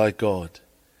tomorrow with thy God.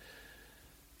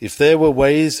 If there were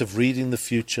ways of reading the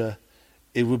future,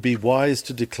 it would be wise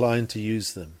to decline to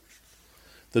use them.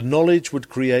 The knowledge would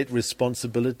create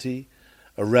responsibility,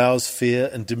 arouse fear,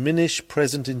 and diminish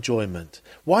present enjoyment.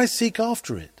 Why seek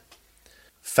after it?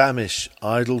 Famish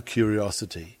idle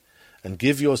curiosity, and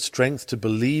give your strength to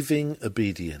believing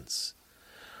obedience.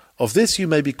 Of this you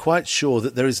may be quite sure,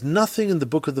 that there is nothing in the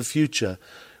book of the future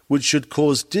which should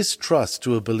cause distrust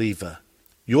to a believer.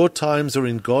 Your times are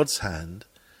in God's hand,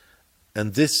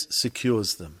 and this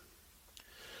secures them.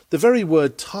 The very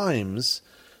word times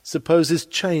supposes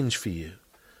change for you.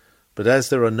 But as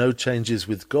there are no changes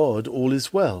with God, all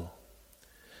is well.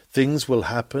 Things will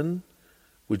happen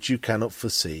which you cannot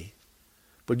foresee,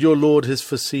 but your Lord has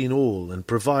foreseen all and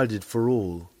provided for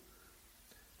all.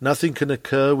 Nothing can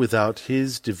occur without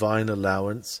his divine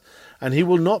allowance, and he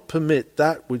will not permit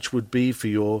that which would be for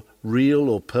your real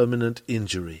or permanent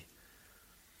injury.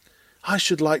 I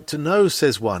should like to know,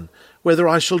 says one, whether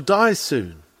I shall die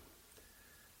soon.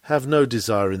 Have no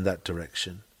desire in that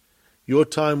direction. Your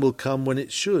time will come when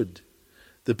it should.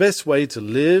 The best way to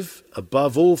live,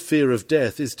 above all fear of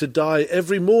death, is to die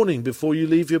every morning before you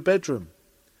leave your bedroom.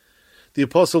 The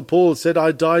Apostle Paul said,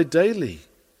 I die daily.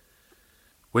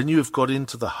 When you have got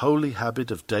into the holy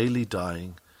habit of daily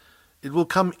dying, it will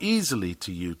come easily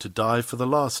to you to die for the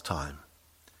last time.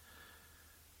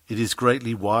 It is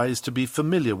greatly wise to be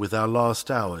familiar with our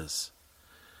last hours.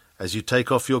 As you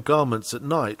take off your garments at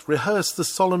night, rehearse the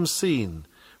solemn scene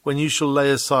when you shall lay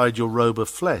aside your robe of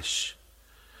flesh.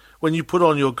 When you put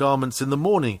on your garments in the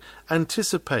morning,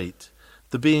 anticipate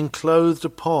the being clothed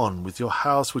upon with your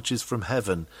house which is from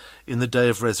heaven in the day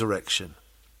of resurrection.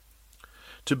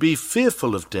 To be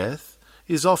fearful of death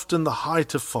is often the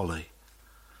height of folly.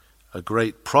 A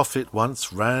great prophet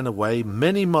once ran away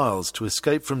many miles to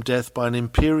escape from death by an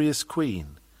imperious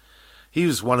queen. He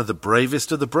was one of the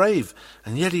bravest of the brave,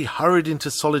 and yet he hurried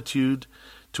into solitude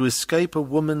to escape a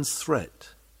woman's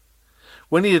threat.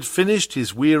 When he had finished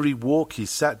his weary walk, he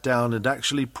sat down and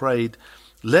actually prayed,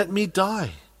 "Let me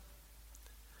die."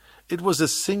 It was a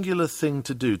singular thing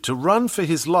to do, to run for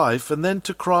his life and then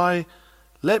to cry,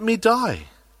 "Let me die."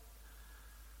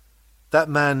 That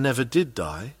man never did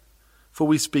die, for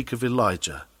we speak of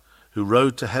Elijah, who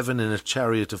rode to heaven in a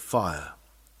chariot of fire.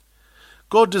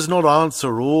 God does not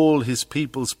answer all his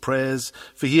people's prayers,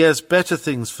 for he has better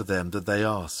things for them than they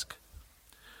ask.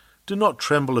 Do not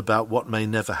tremble about what may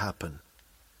never happen.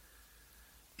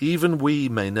 Even we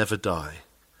may never die,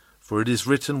 for it is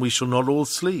written, we shall not all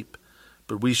sleep,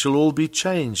 but we shall all be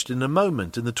changed in a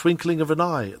moment, in the twinkling of an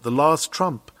eye, at the last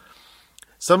trump.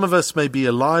 Some of us may be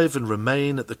alive and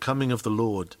remain at the coming of the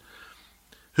Lord.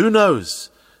 Who knows?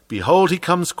 Behold, he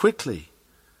comes quickly.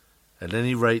 At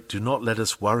any rate, do not let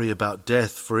us worry about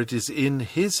death, for it is in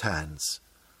his hands.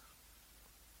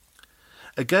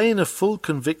 Again, a full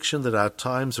conviction that our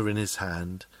times are in his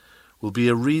hand will be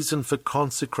a reason for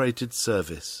consecrated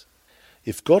service.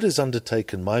 If God has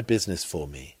undertaken my business for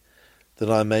me, then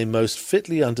I may most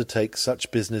fitly undertake such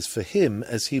business for him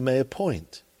as he may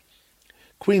appoint.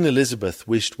 Queen Elizabeth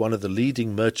wished one of the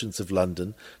leading merchants of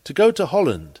London to go to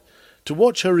Holland, to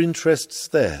watch her interests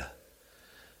there.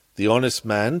 The honest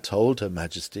man told Her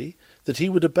Majesty that he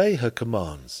would obey her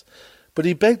commands, but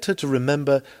he begged her to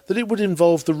remember that it would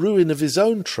involve the ruin of his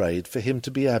own trade for him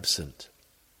to be absent.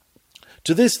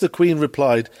 To this the Queen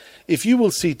replied, "If you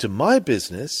will see to my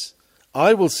business,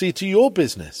 I will see to your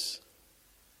business."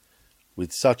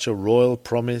 With such a royal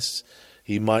promise,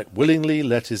 he might willingly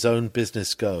let his own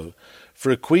business go,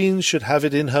 for a queen should have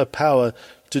it in her power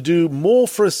to do more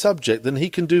for a subject than he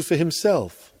can do for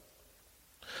himself.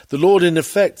 The Lord in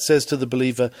effect says to the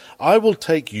believer, "I will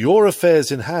take your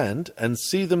affairs in hand and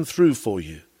see them through for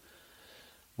you."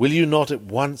 Will you not at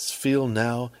once feel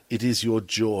now it is your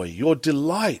joy, your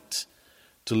delight,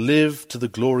 to live to the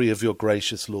glory of your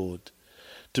gracious Lord?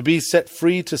 To be set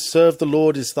free to serve the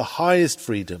Lord is the highest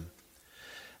freedom.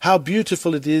 How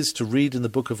beautiful it is to read in the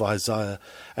book of Isaiah,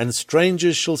 "And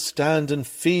strangers shall stand and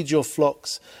feed your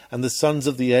flocks, and the sons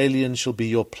of the alien shall be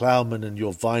your ploughmen and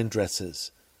your vine dressers.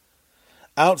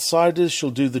 Outsiders shall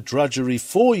do the drudgery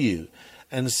for you,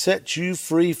 and set you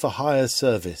free for higher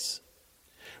service.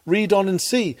 Read on and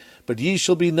see, but ye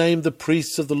shall be named the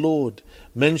priests of the Lord.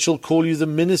 Men shall call you the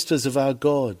ministers of our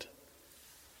God."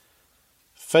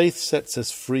 Faith sets us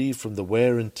free from the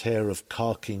wear and tear of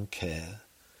carking care,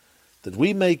 that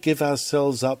we may give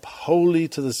ourselves up wholly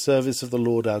to the service of the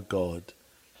Lord our God.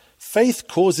 Faith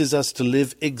causes us to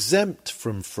live exempt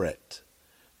from fret,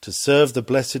 to serve the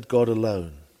blessed God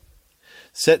alone.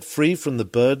 Set free from the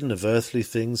burden of earthly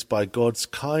things by God's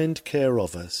kind care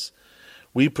of us,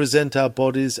 we present our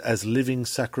bodies as living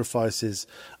sacrifices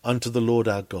unto the Lord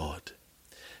our God.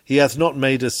 He hath not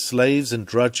made us slaves and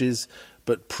drudges,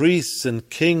 but priests and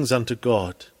kings unto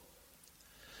God.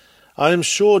 I am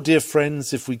sure, dear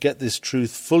friends, if we get this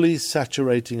truth fully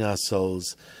saturating our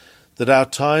souls, that our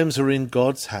times are in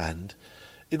God's hand,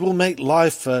 it will make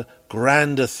life a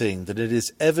grander thing than it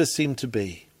has ever seemed to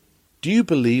be. Do you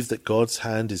believe that God's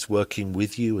hand is working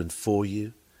with you and for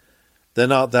you?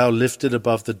 Then art thou lifted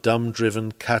above the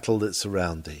dumb-driven cattle that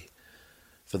surround thee.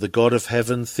 For the God of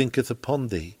heaven thinketh upon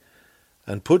thee,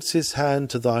 and puts his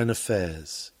hand to thine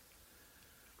affairs.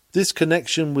 This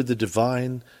connection with the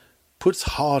divine puts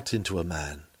heart into a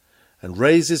man, and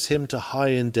raises him to high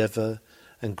endeavour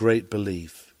and great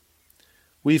belief.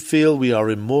 We feel we are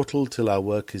immortal till our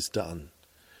work is done.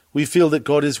 We feel that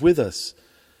God is with us,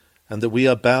 and that we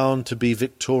are bound to be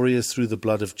victorious through the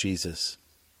blood of Jesus.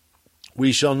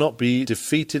 We shall not be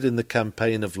defeated in the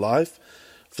campaign of life,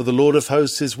 for the Lord of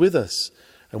hosts is with us,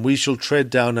 and we shall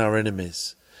tread down our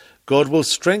enemies. God will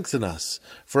strengthen us,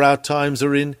 for our times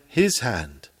are in his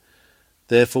hand.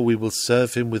 Therefore we will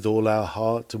serve him with all our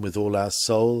heart and with all our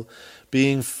soul,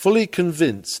 being fully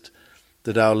convinced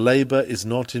that our labour is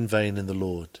not in vain in the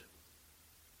Lord.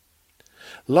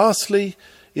 Lastly,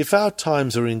 if our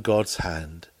times are in God's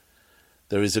hand,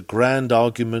 there is a grand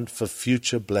argument for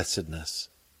future blessedness.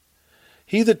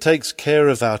 He that takes care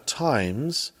of our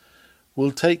times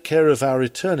will take care of our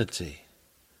eternity.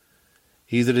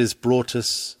 He that has brought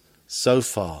us so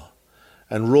far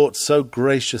and wrought so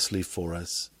graciously for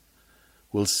us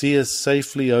will see us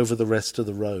safely over the rest of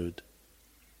the road.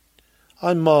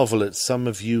 I marvel at some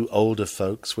of you older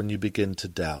folks when you begin to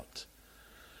doubt.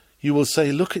 You will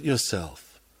say, "Look at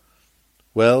yourself."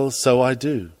 Well, so I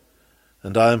do,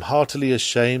 and I am heartily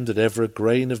ashamed that ever a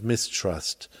grain of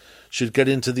mistrust should get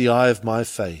into the eye of my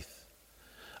faith.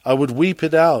 I would weep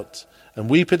it out, and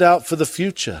weep it out for the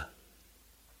future.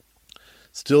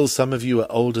 Still, some of you are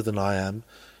older than I am,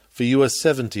 for you are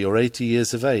 70 or 80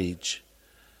 years of age.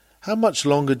 How much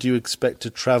longer do you expect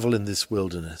to travel in this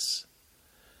wilderness?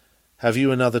 Have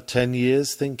you another 10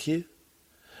 years, think you?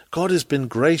 God has been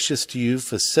gracious to you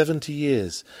for 70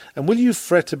 years, and will you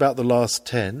fret about the last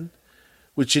 10,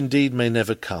 which indeed may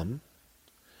never come?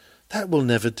 That will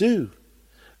never do.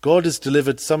 God has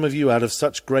delivered some of you out of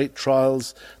such great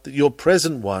trials that your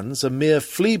present ones are mere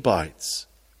flea bites.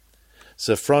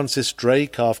 Sir Francis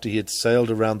Drake, after he had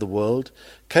sailed around the world,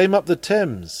 came up the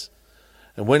Thames,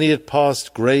 and when he had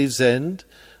passed Gravesend,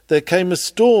 there came a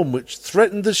storm which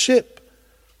threatened the ship.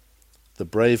 The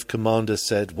brave commander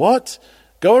said, "What?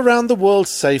 Go around the world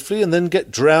safely and then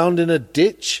get drowned in a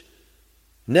ditch?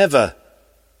 Never.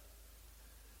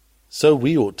 So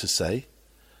we ought to say,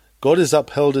 God has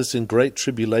upheld us in great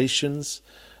tribulations,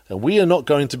 and we are not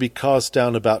going to be cast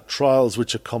down about trials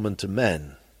which are common to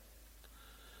men.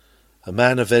 A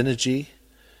man of energy,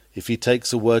 if he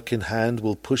takes a work in hand,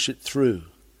 will push it through,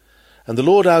 and the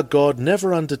Lord our God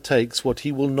never undertakes what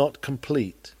he will not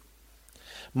complete.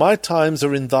 My times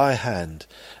are in thy hand,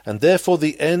 and therefore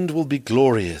the end will be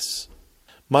glorious.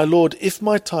 My Lord, if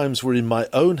my times were in my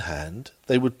own hand,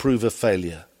 they would prove a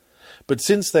failure. But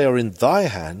since they are in thy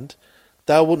hand,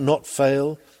 thou wilt not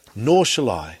fail, nor shall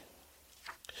I.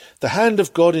 The hand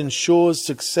of God ensures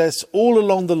success all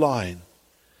along the line.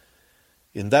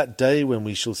 In that day when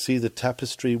we shall see the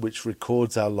tapestry which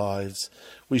records our lives,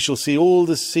 we shall see all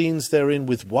the scenes therein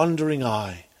with wondering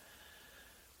eye.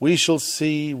 We shall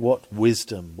see what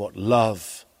wisdom, what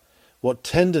love, what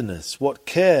tenderness, what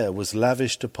care was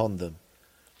lavished upon them.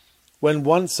 When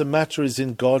once a matter is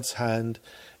in God's hand,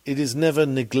 it is never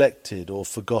neglected or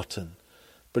forgotten,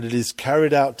 but it is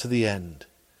carried out to the end.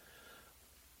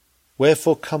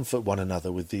 Wherefore comfort one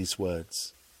another with these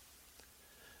words.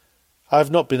 I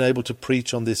have not been able to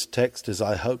preach on this text as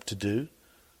I hoped to do,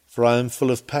 for I am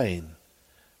full of pain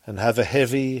and have a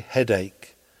heavy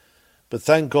headache. But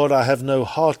thank God I have no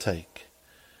heartache,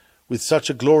 with such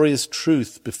a glorious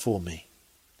truth before me.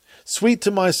 Sweet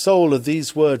to my soul are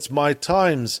these words, my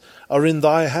times are in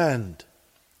thy hand.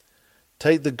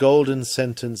 Take the golden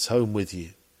sentence home with you.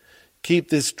 Keep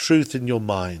this truth in your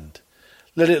mind.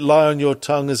 Let it lie on your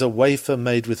tongue as a wafer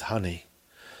made with honey.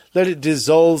 Let it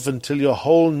dissolve until your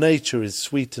whole nature is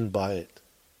sweetened by it.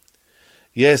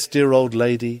 Yes, dear old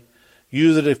lady,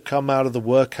 you that have come out of the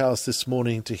workhouse this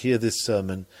morning to hear this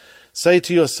sermon, say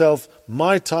to yourself,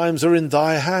 my times are in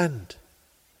thy hand.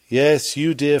 Yes,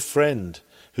 you dear friend,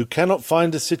 who cannot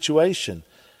find a situation,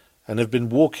 and have been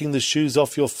walking the shoes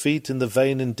off your feet in the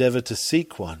vain endeavour to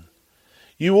seek one,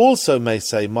 you also may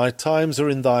say, my times are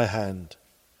in thy hand.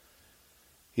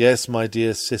 Yes, my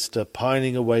dear sister,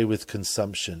 pining away with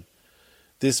consumption,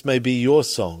 this may be your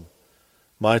song,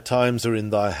 my times are in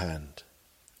thy hand.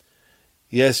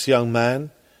 Yes, young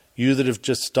man, you that have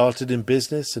just started in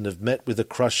business and have met with a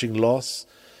crushing loss,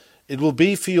 it will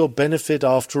be for your benefit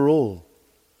after all.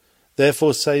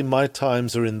 Therefore say, my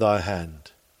times are in thy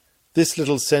hand. This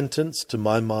little sentence, to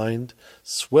my mind,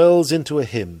 swells into a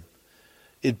hymn.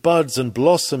 It buds and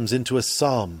blossoms into a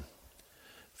psalm.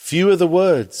 Few are the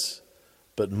words,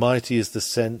 but mighty is the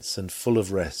sense and full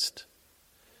of rest.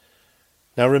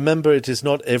 Now remember, it is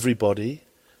not everybody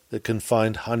that can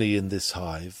find honey in this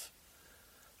hive.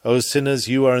 O sinners,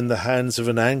 you are in the hands of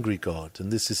an angry God,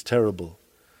 and this is terrible.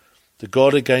 The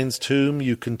God against whom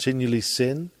you continually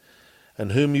sin,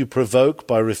 and whom you provoke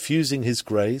by refusing his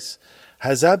grace,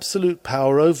 has absolute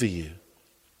power over you.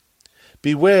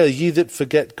 Beware, ye that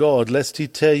forget God, lest he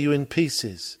tear you in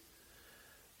pieces.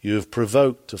 You have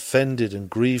provoked, offended, and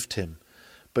grieved him,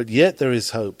 but yet there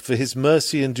is hope, for his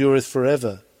mercy endureth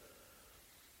forever.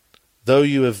 Though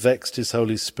you have vexed his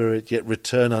Holy Spirit, yet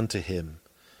return unto him,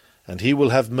 and he will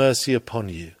have mercy upon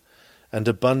you, and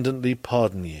abundantly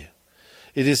pardon you.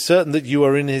 It is certain that you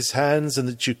are in his hands, and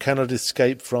that you cannot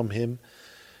escape from him.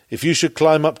 If you should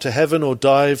climb up to heaven or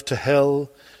dive to hell,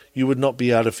 you would not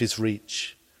be out of his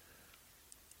reach.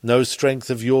 No strength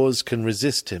of yours can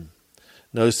resist him.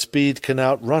 No speed can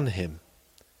outrun him.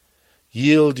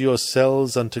 Yield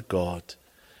yourselves unto God,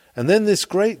 and then this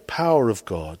great power of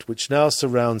God, which now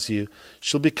surrounds you,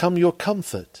 shall become your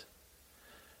comfort.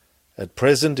 At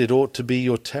present it ought to be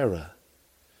your terror.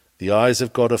 The eyes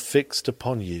of God are fixed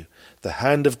upon you. The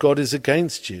hand of God is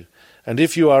against you. And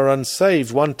if you are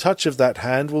unsaved, one touch of that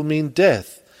hand will mean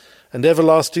death and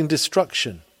everlasting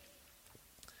destruction.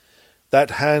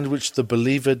 That hand which the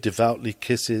believer devoutly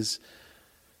kisses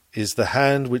is the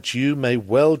hand which you may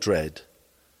well dread.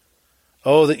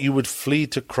 Oh, that you would flee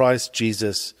to Christ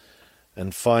Jesus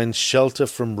and find shelter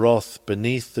from wrath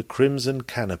beneath the crimson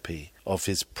canopy of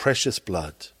his precious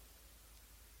blood.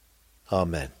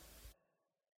 Amen.